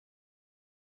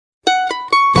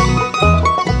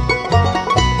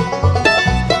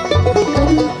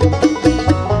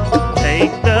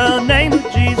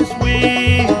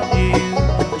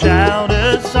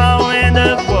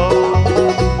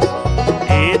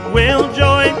it will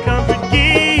joy and comfort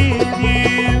give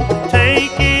you.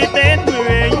 Take it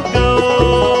anywhere you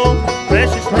go.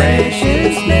 Precious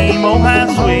name, oh how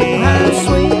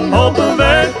sweet, hope of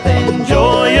earth and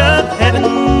joy of heaven.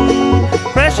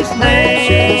 Precious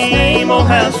name, oh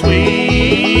how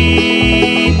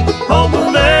sweet, hope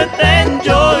of earth and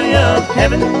joy of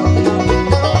heaven.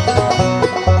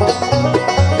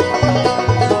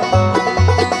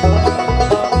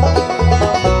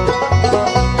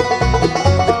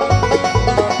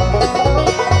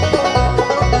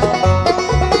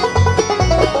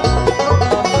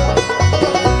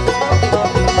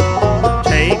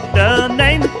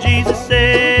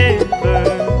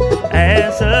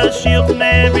 Shield from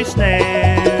every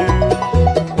snare.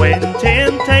 When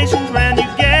temptations round you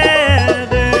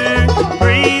gather,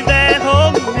 breathe that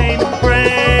holy name in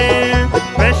prayer.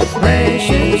 Precious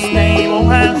name, oh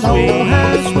how sweet,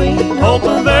 hope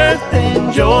of earth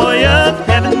and joy of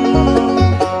heaven.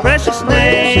 Precious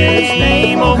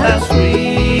name, oh how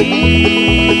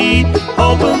sweet,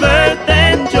 hope of earth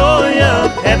and joy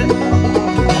of heaven.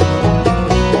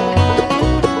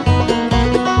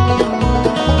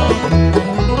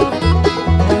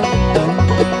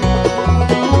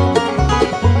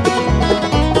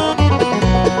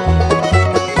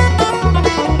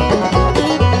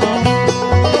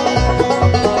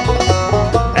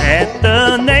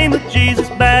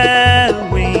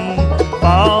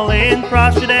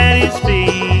 Prostrate at his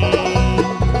feet,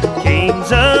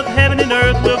 kings of heaven and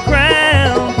earth will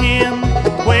crown him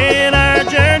when our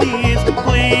journey is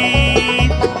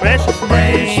complete. Precious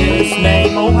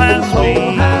name, oh how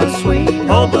sweet,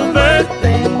 hope of earth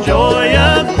and joy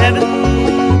of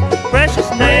heaven. Precious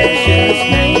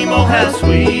name, oh how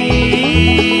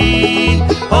sweet,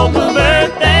 hope of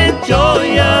earth and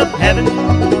joy of heaven.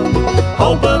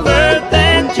 Hope of earth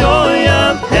and joy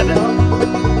of heaven.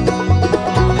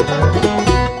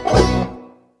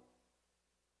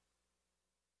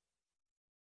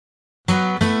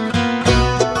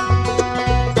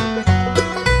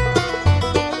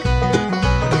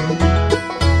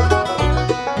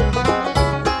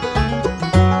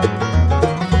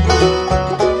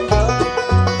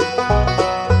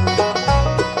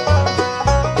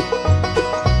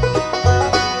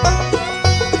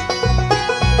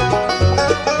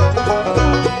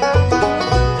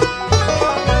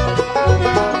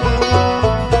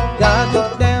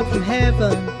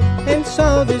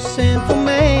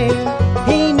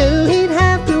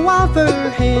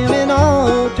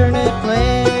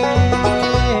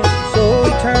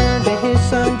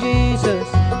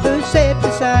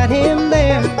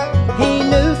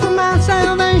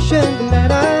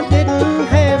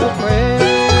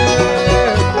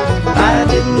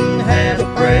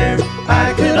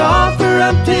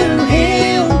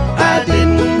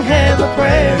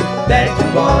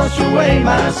 Wash away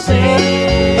my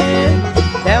sin.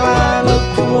 Now I look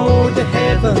toward the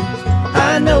heavens,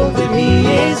 I know that he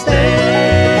is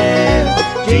there.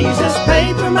 Jesus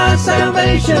paid for my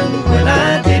salvation when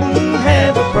I didn't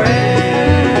have a prayer.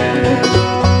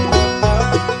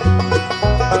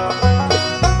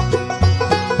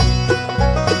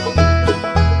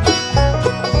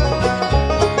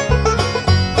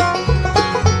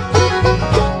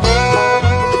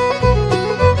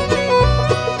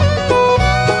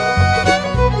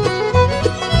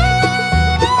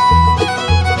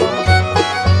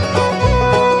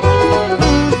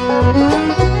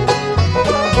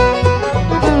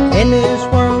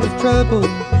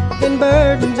 And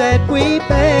burdens that we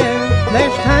bear,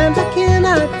 there's times I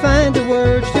cannot find the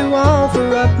words to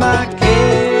offer up my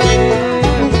care.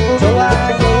 So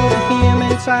I go to him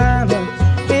in silence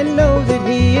and know that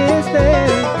he is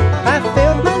there. I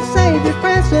felt my Savior's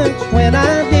presence when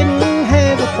I didn't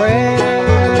have a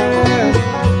prayer.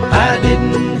 I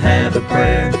didn't have a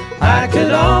prayer I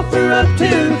could offer up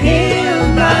to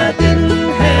him. I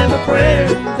didn't have a prayer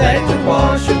that could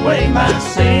wash away my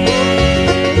sin.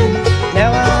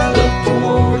 Now I look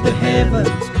toward the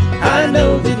heavens, I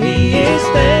know that he is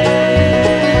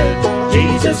there.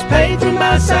 Jesus paid for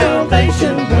my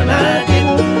salvation when I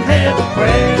didn't have a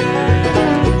prayer.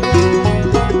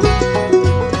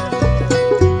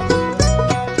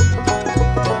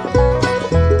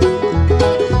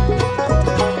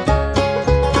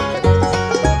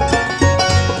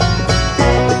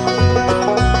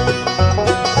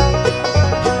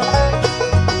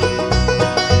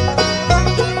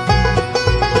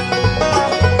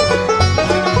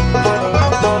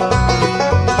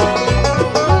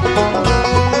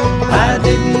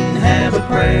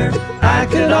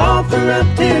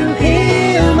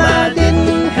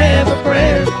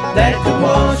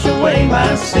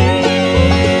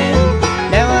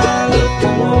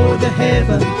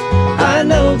 heavens, I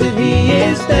know that He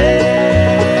is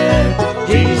there.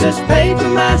 Jesus paid for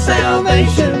my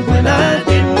salvation when I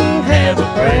didn't have a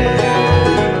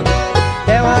prayer.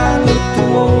 Now I look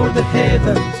toward the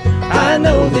heavens, I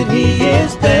know that He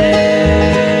is there.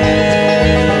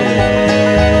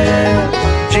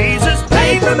 Jesus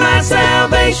paid for my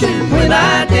salvation when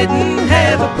I didn't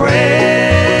have a prayer.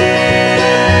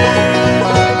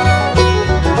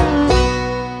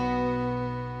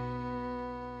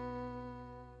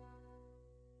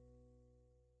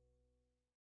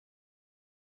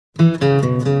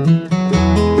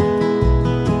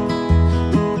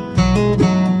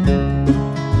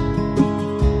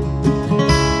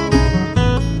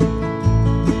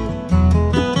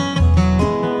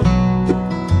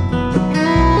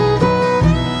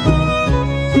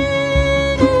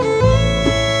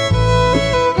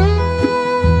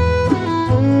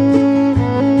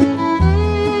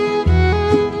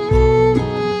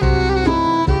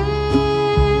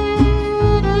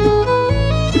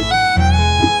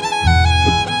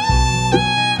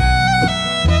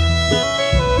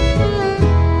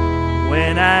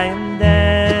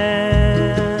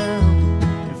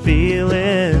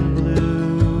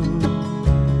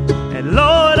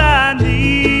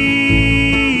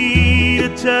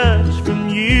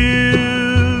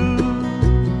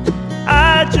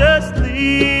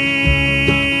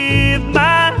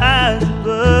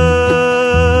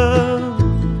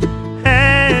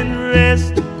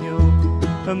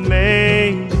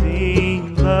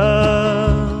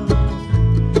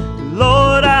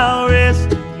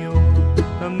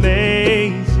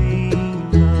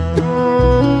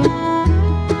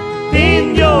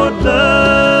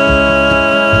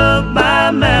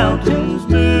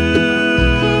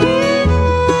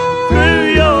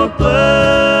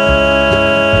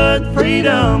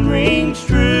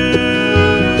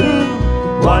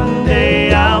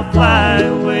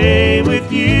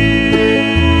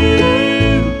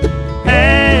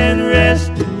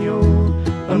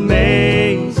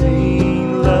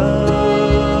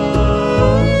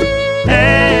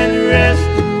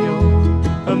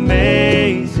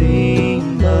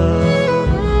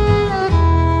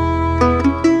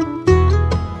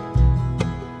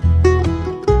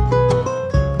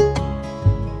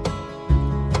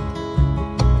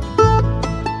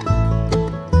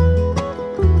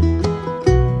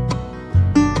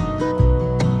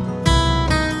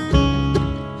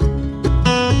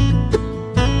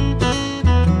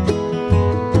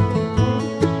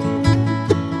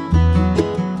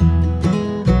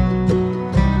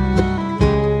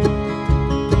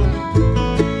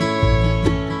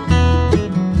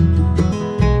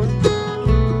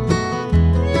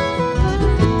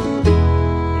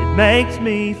 Makes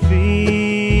me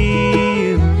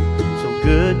feel so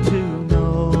good to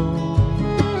know,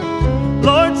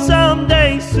 Lord,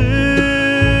 someday soon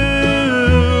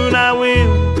I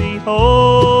will be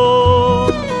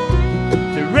home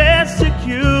to rest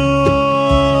secure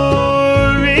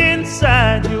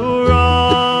inside your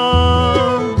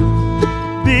arms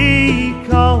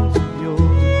because of your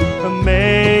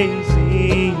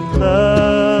amazing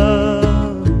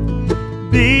love,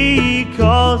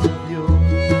 because of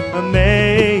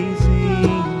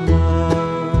amazing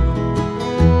love.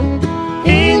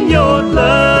 In your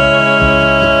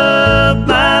love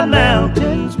my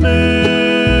mountains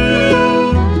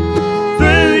move,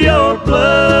 through your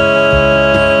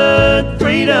blood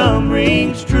freedom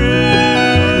rings true.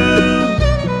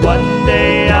 One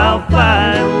day I'll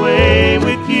fly away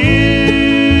with you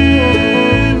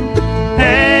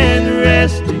and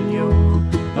rest in your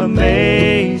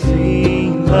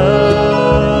amazing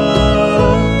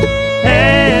love,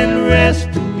 and rest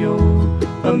in your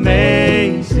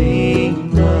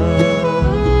amazing love.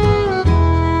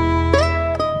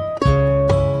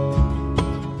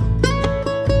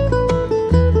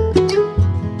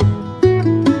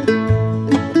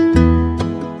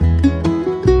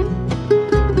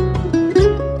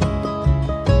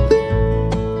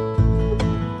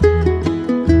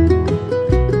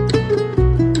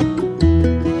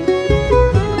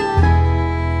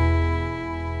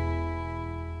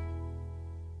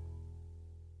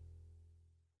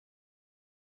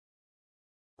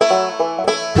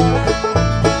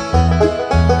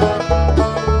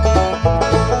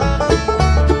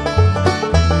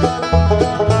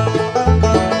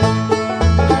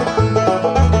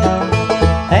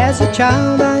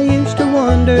 Child, I used to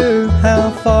wonder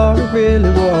how far it really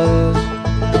was.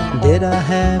 Did I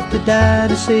have to die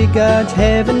to see God's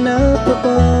heaven up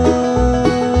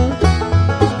above?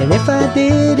 And if I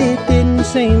did, it didn't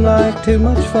seem like too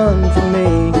much fun for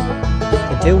me,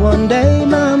 until one day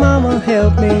my mama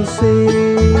helped me see.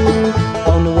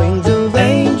 On the wings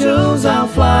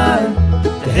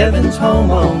heaven's home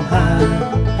on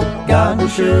high. God will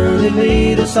surely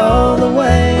lead us all the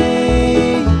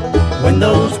way. When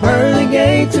those pearly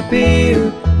gates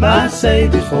appear, my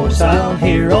Savior's voice I'll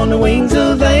hear. On the wings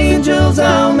of angels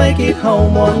I'll make it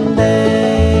home one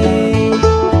day.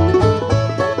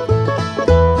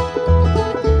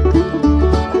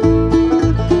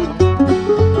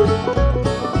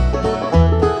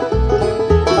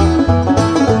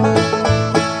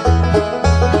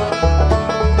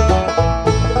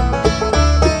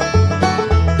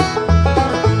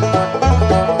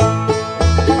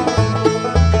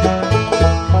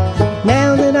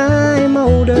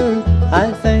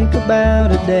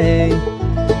 About a day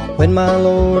when my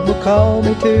Lord will call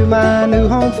me to my new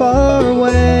home far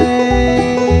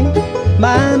away.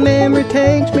 My memory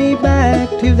takes me back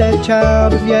to that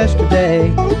child of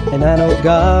yesterday, and I know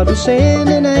God will send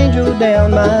an angel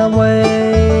down my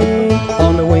way.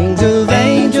 On the wings of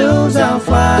angels I'll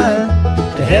fly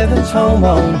to heaven's home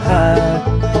on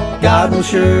high. God will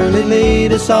surely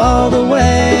lead us all the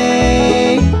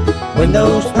way. When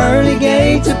those pearly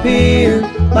gates appear,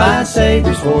 my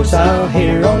Savior's voice I'll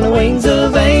hear. On the wings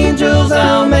of angels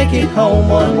I'll make it home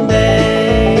one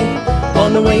day.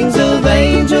 On the wings of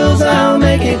angels I'll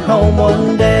make it home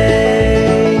one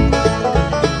day.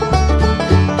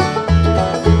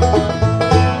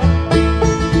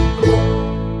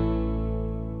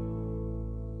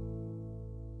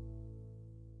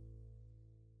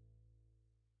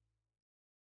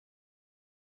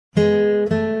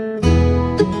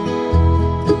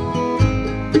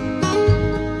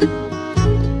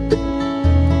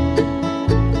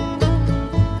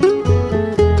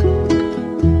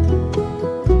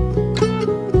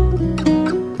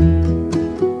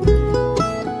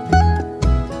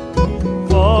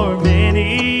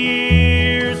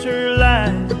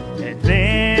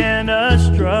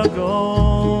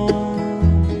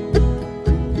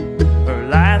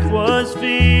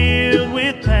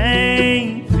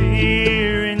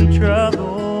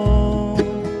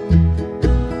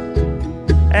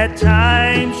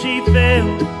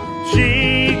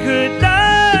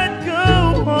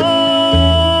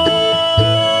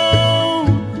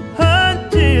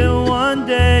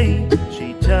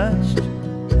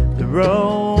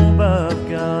 Robe of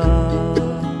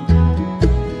God.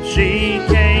 She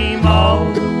came all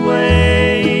the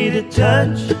way to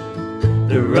touch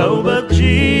the robe of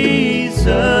Jesus.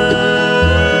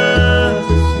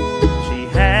 She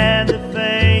had the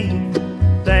faith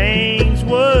things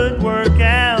would work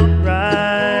out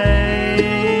right.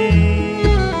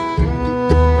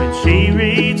 When she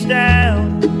reached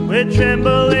out with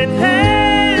trembling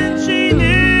hands, she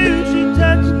knew she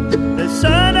touched the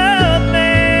Son of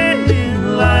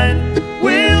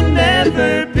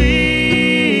never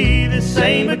be the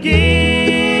same again.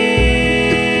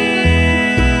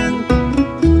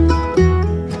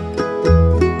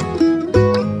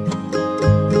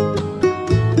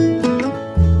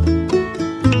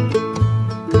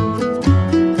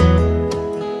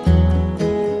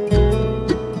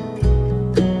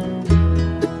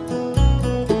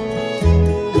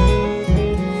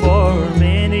 For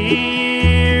many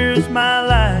years my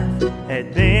life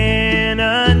had been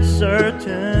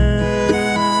uncertain.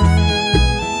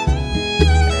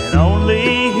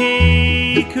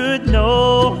 Could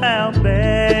know how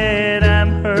bad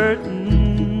I'm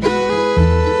hurting.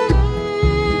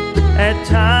 At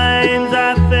times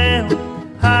I felt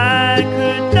I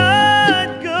could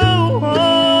not go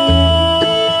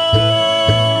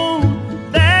home.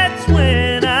 That's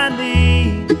when I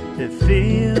need to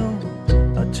feel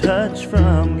a touch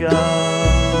from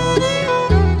God.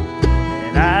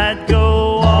 And I'd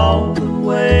go all the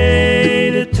way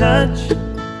to touch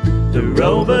the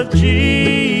robe of Jesus.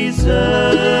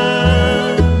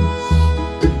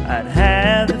 I'd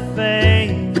have the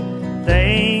faith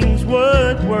things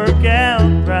would work out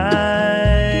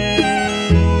right.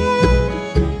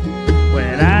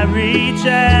 When I reach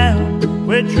out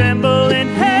with trembling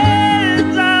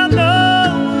hands, I'll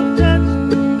know that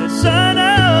the Son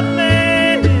of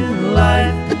Man in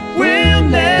life will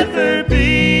never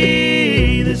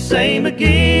be the same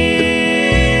again.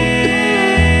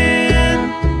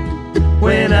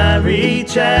 When I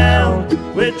reach out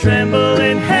with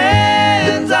trembling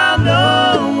hands, I'll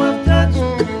know I've touched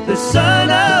the Son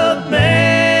of Man,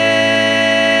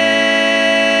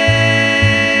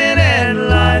 and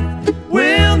life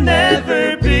will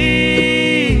never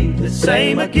be the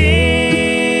same again.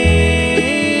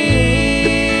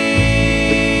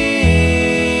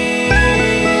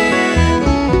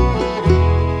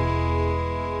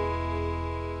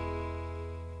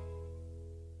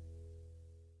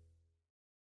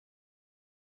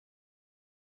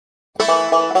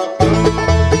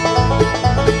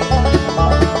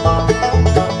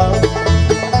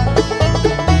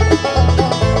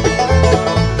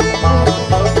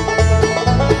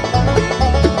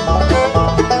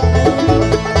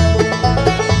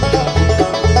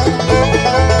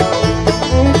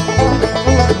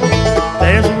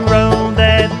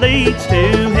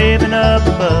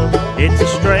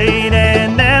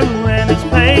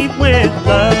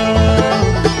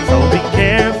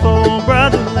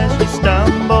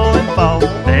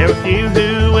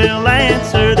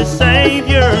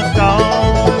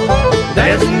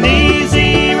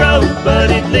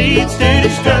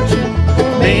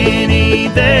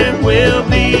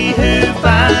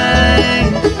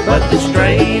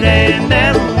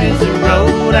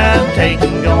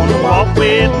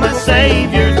 with my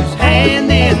Savior's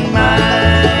hand in mine.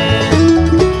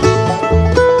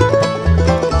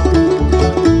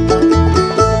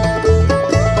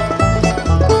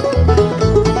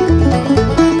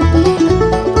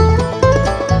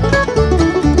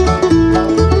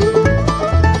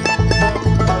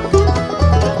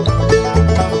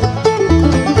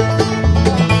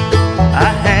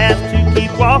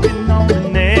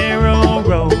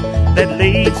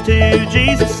 To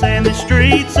Jesus and the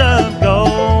streets of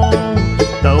gold.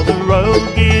 Though the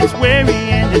road gets weary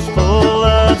and is full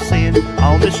of sin,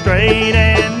 on the straight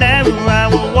and narrow I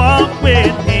will walk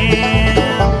with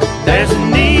Him. There's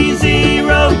an easy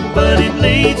road, but it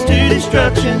leads to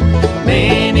destruction.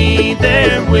 Many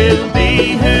there will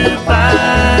be who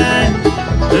find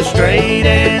the straight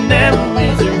and narrow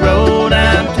is the road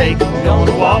I'm taking.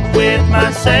 Gonna walk with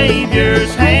my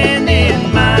Savior's hand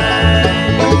in mine.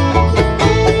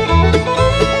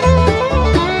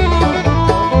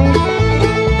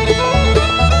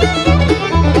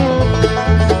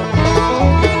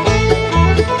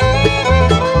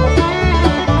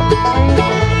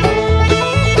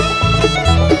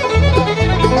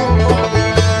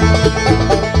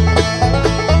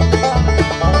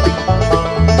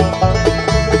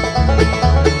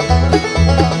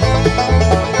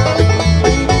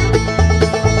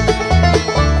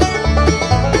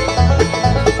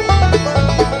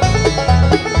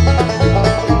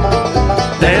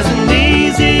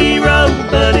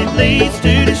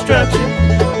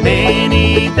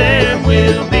 Many there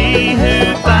will be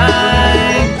who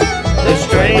find the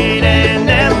straight and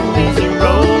narrow is the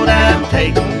road I'm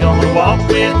taking. Gonna walk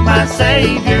with my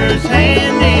Savior's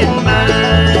hand in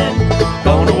mine.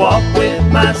 Gonna walk with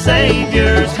my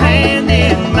Savior's hand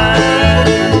in mine.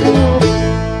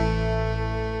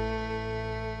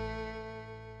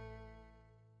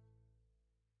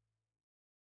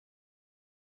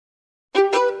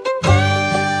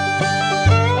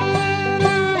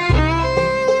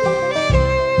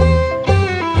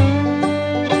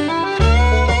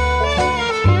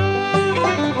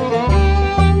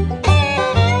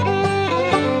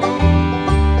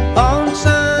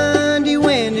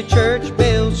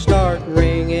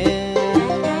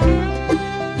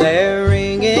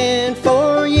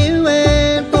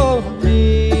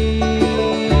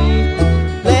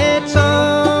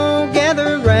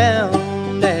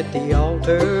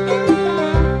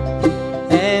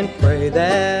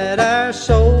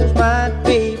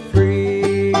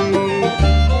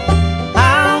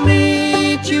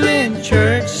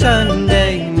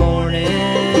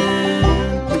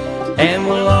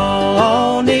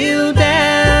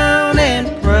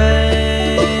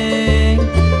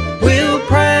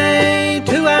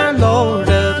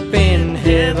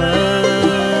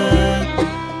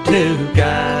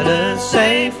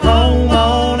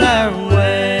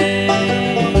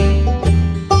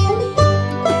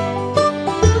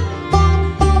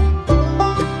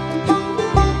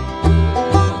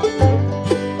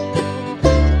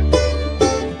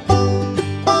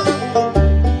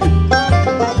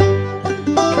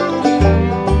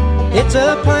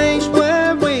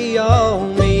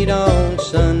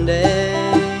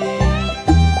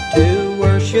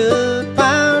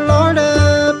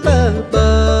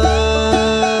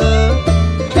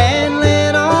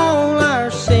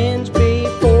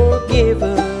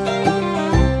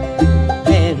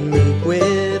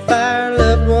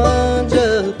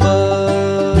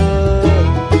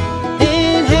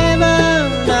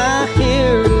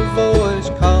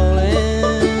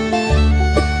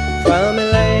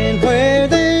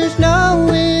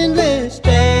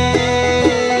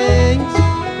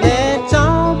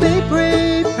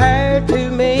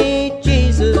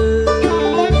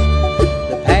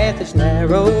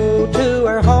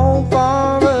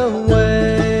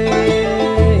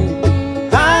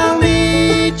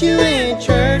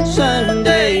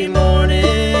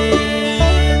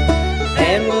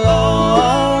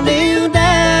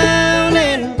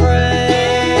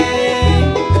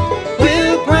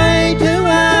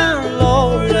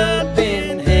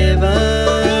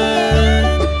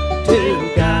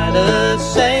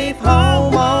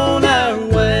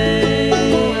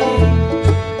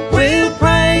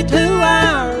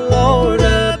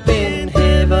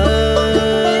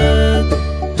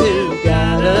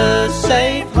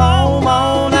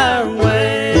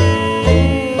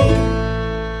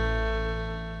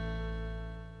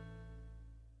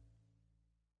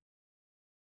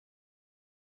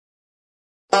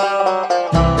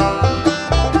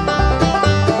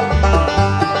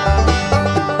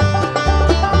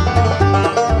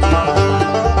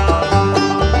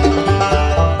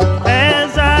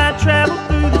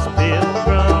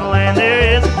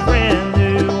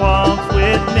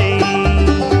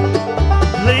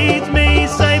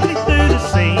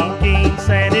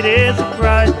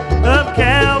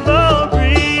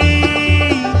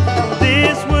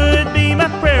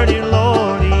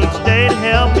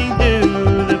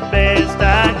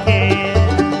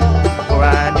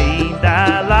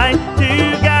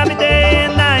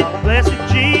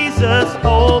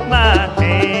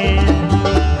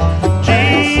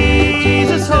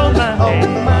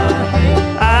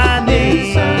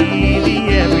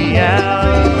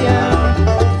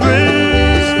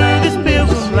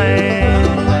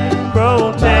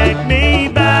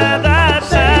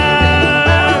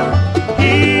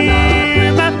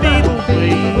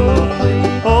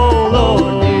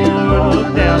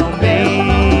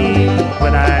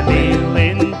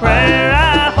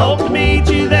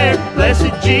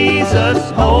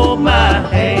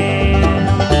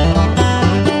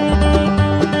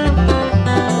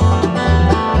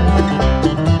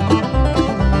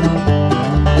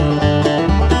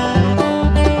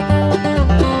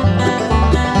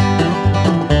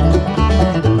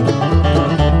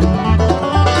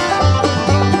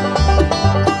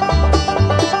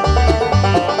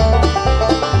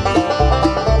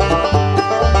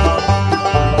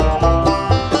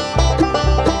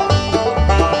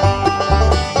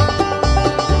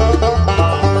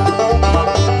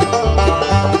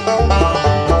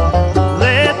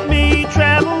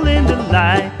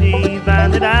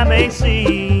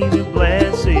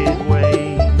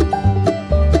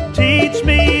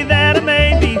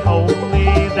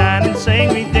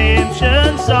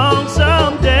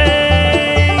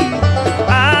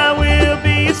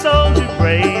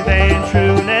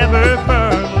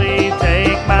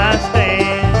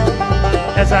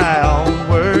 as I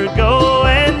onward go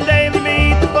and daily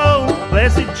meet the foe.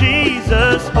 Blessed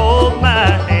Jesus, hold my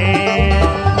hand.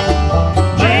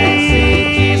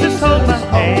 Jesus, hold my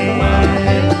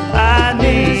hand. I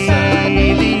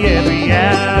need thee every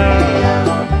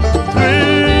hour.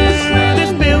 Through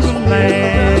this pilgrim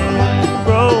land,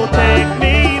 protect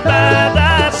me by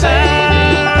thy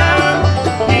power.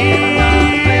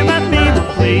 Hear my feeble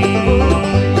plea.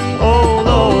 Oh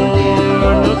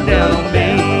Lord, look down on me.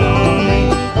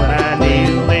 When I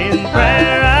kneel in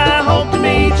prayer, I hope to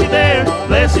meet you there.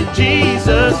 Blessed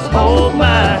Jesus, hold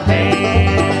my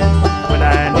hand. When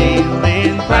I kneel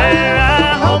in prayer,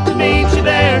 I hope to meet you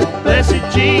there. Blessed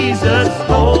Jesus,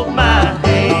 hold my hand.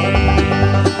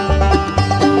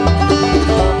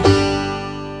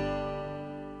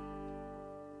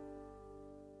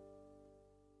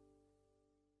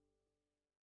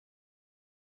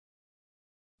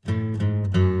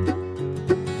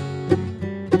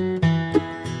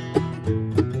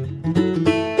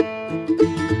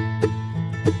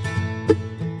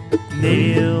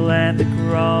 Kneel at the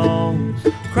cross,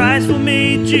 Christ will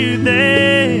meet you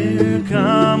there.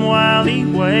 Come while he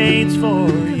waits for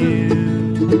you.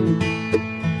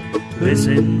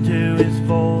 Listen to his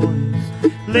voice,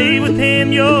 leave with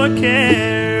him your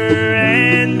care,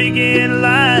 and begin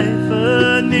life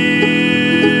anew.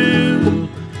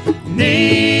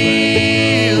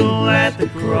 Kneel at the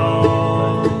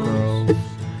cross,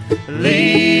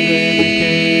 leave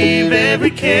every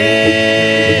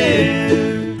care.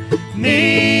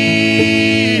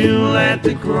 Kneel at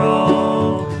the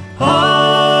cross,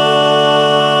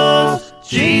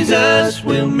 Jesus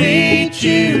will meet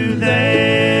you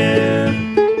there.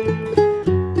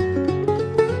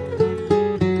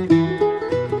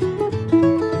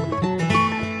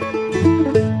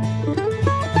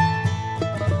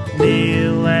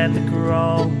 Kneel at the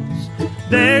cross,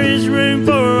 there is room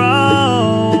for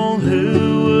all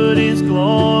who would his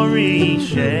glory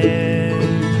share.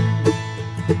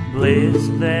 Bliss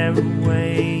there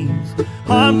awaits,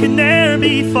 harm can ne'er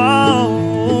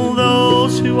befall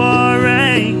those who are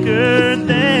anchored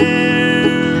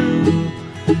there.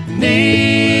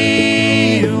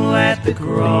 Kneel at the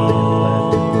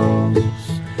cross,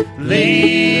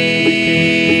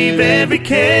 leave every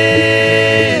care.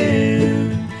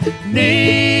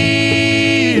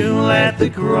 Kneel at the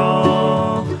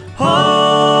cross,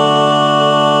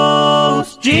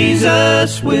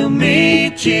 Jesus will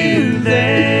meet you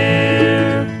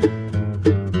there.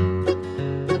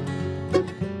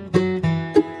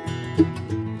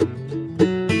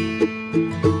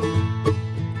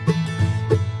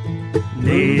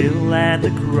 Kneel at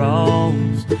the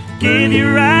cross, give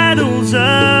your idols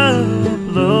up,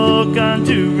 look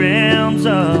unto realms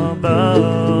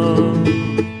above.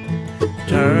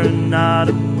 Turn not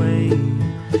away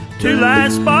to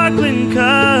life's sparkling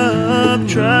cup,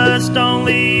 trust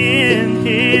only in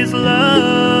his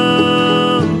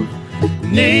love.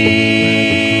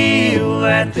 Kneel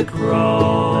at the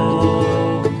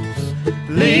cross,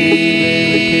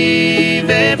 leave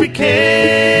every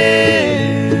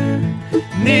care.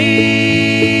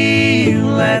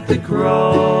 Kneel at the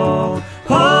cross,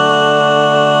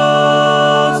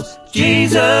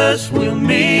 Jesus will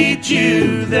meet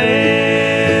you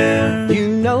there. You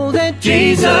know that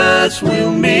Jesus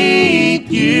will meet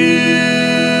you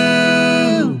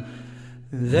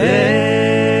there.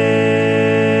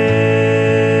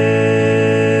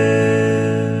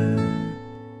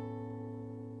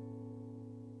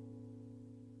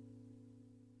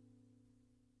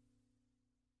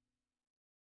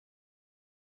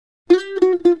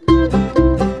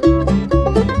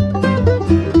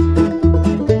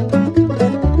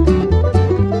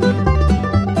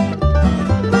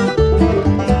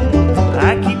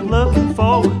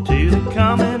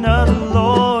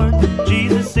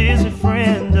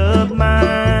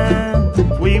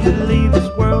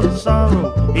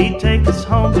 He'd take us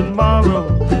home tomorrow.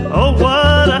 Oh,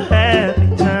 what a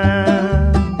happy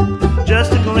time.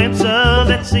 Just a glimpse of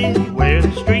that city where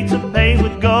the streets are paved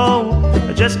with gold.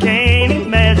 I just can't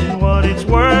imagine what it's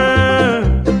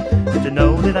worth to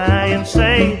know that I am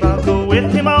saved. I'll go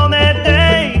with him on that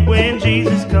day when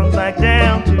Jesus comes back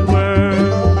down to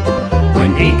earth.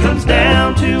 When he comes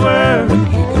down to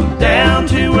earth, down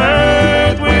to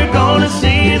earth, we're gonna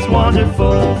see his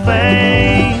wonderful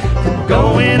face.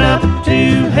 Going up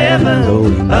to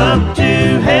heaven, up to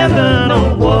heaven.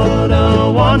 Oh, what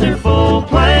a wonderful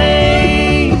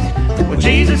place when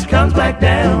Jesus comes back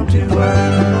down to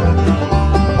earth.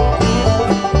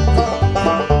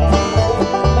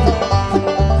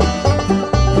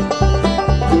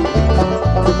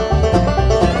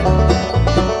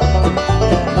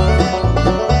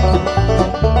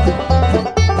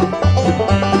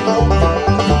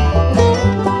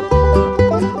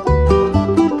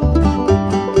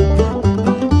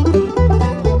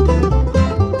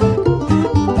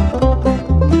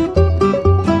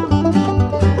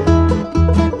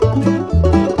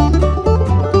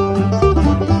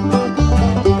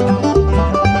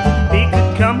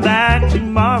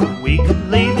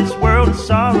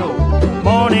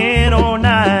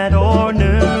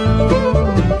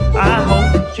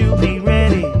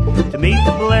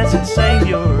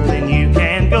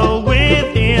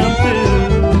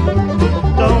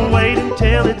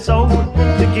 till it's over.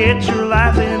 To get your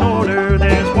life in order,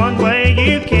 there's one way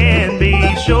you can be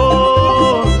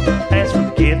sure. Ask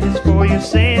forgiveness for your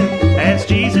sin. Ask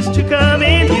Jesus to come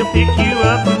in. He'll pick you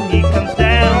up when he comes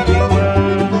down to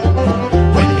earth.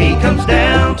 When he comes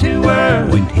down to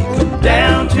earth, when he comes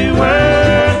down to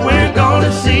earth, we're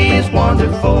gonna see his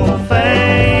wonderful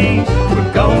face.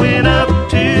 We're going up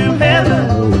to heaven,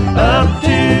 up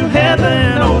to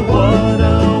heaven. Oh, what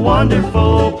a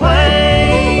wonderful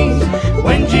place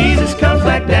when Jesus comes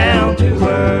back down to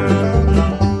earth.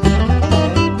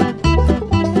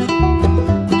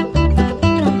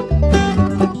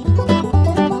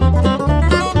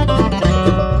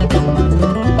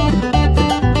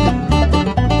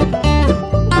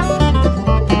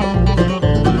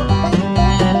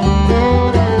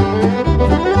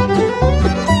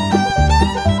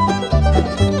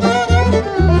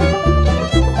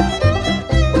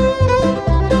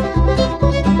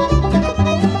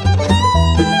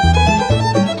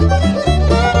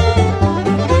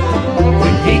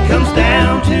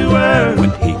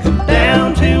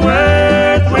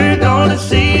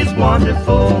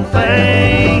 Wonderful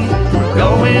face. We're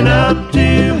going up to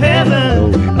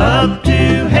heaven, up to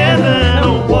heaven.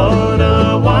 Oh, what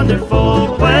a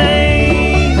wonderful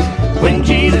place when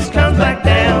Jesus comes back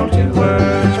down to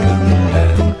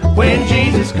earth. When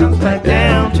Jesus comes back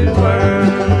down to earth.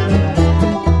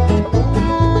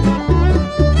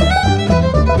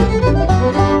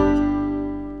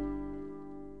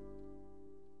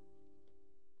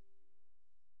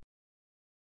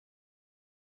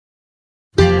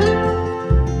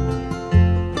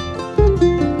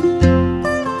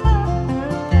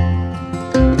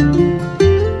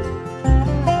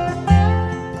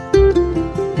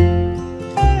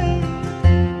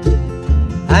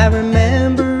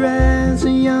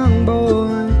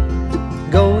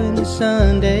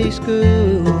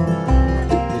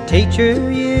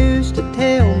 Teacher used to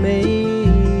tell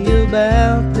me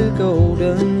about the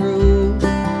golden rule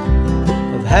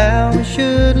of how we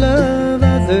should love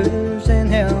others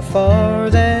and how far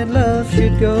that love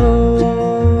should go.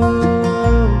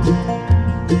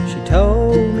 She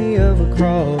told me of a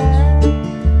cross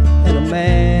and a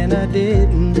man I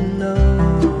didn't know.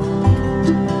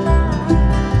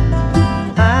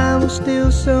 I was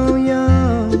still so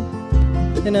young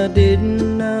and I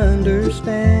didn't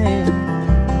understand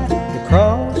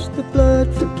cross, the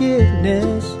blood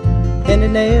forgiveness, and the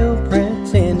nail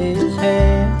prints in his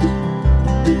hands.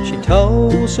 She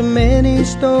told so many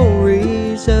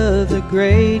stories of the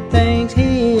great things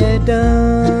he had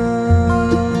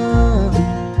done.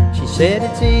 She said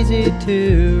it's easy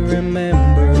to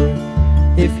remember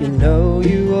if you know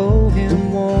you owe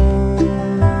him one.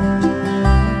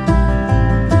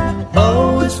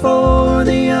 O is for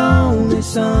the only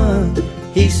Son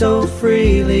he so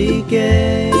freely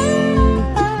gave.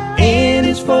 N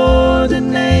is for the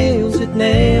nails that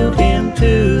nailed him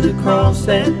to the cross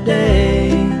that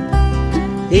day.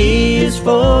 E is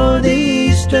for the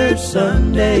Easter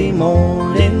Sunday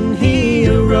morning he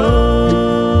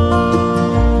arose.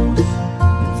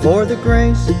 And for the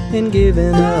grace in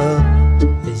giving up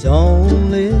his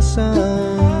only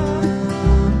Son,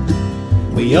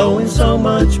 we owe him so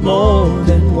much more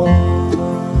than one.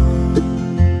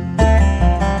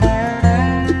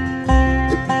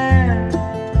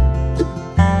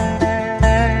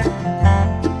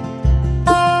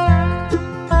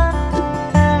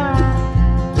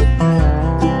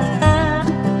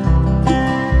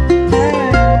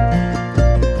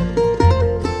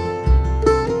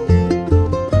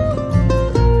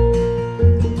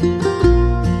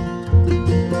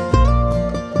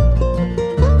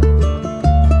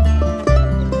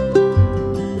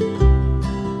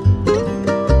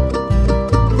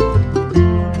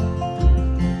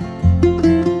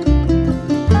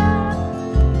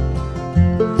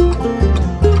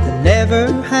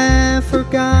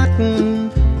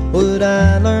 What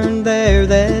I learned there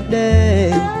that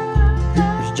day.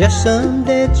 There's just some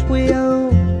debts we owe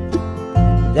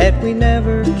that we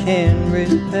never can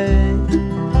repay.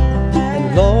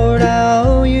 And Lord, I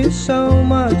owe you so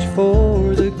much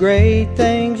for the great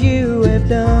things you have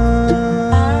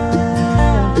done.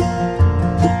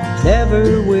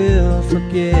 Never will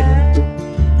forget,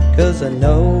 'cause I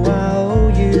know I owe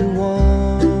you one.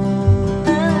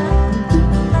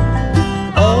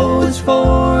 O is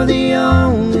for the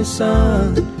only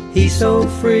Son he so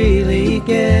freely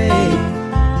gave.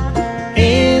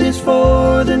 N is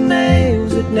for the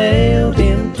nails that nailed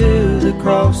him to the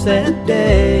cross that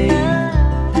day.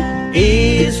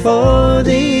 E is for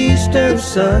the Easter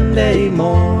Sunday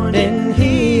morning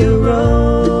he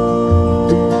arose.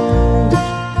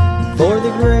 For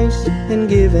the grace in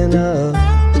giving up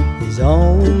his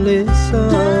only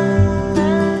Son.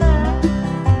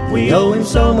 We owe him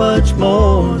so much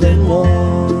more than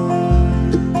one.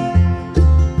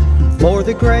 For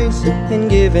the grace in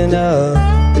giving up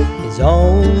his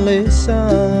only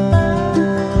Son,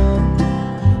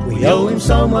 we owe him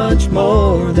so much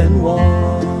more than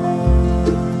one.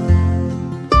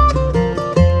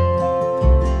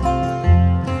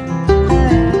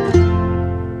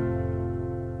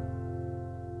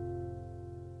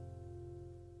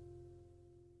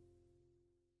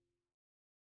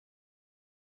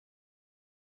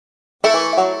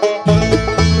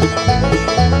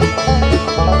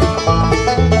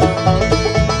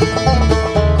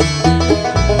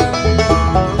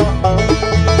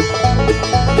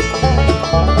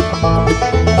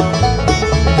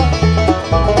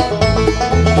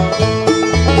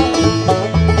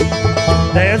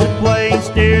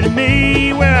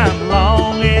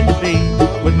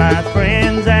 My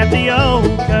friends at the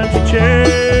old country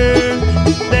church.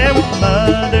 There with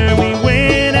Mother we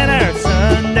went, and our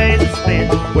Sundays we spent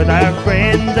with our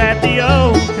friends at the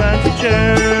old country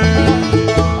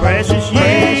church. Precious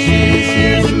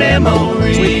years and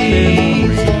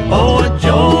memories, oh what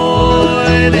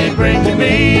joy they bring to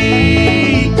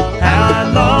me. How I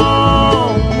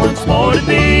long once more to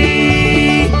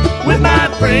be with my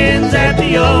friends at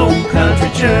the old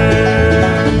country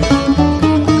church.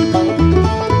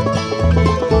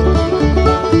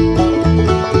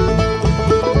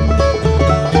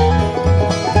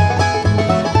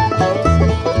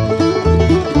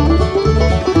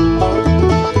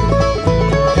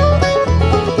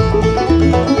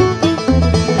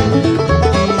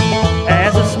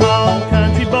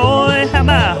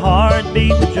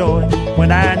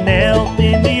 When I knelt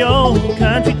in the old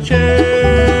country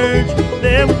church,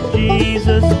 there was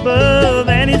Jesus above,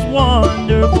 and his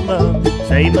wonderful love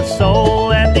saved my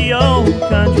soul at the old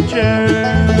country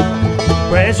church.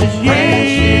 Precious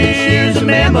years of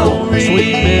memories,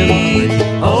 sweet memories,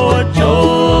 oh what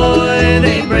joy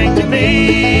they bring to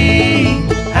me.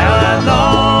 How I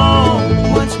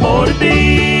long once more to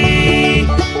be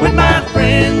with my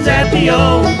friends at the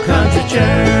old country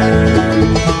church.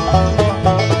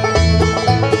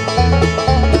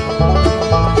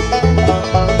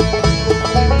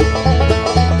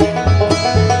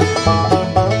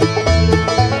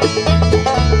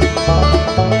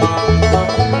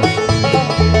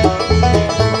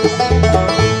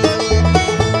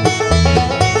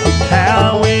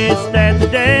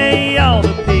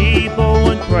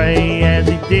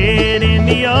 Did in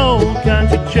the old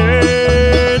country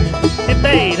church. If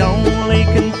they'd only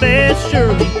confess,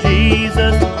 surely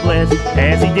Jesus would bless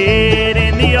as he did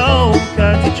in the old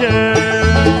country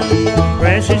church.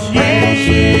 Precious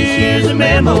years of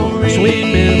memories,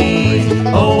 sweet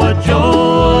memories, oh what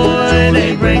joy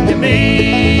they bring to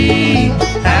me.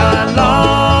 How I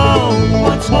long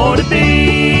once more to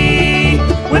be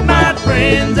with my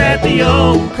friends at the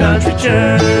old country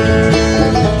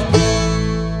church.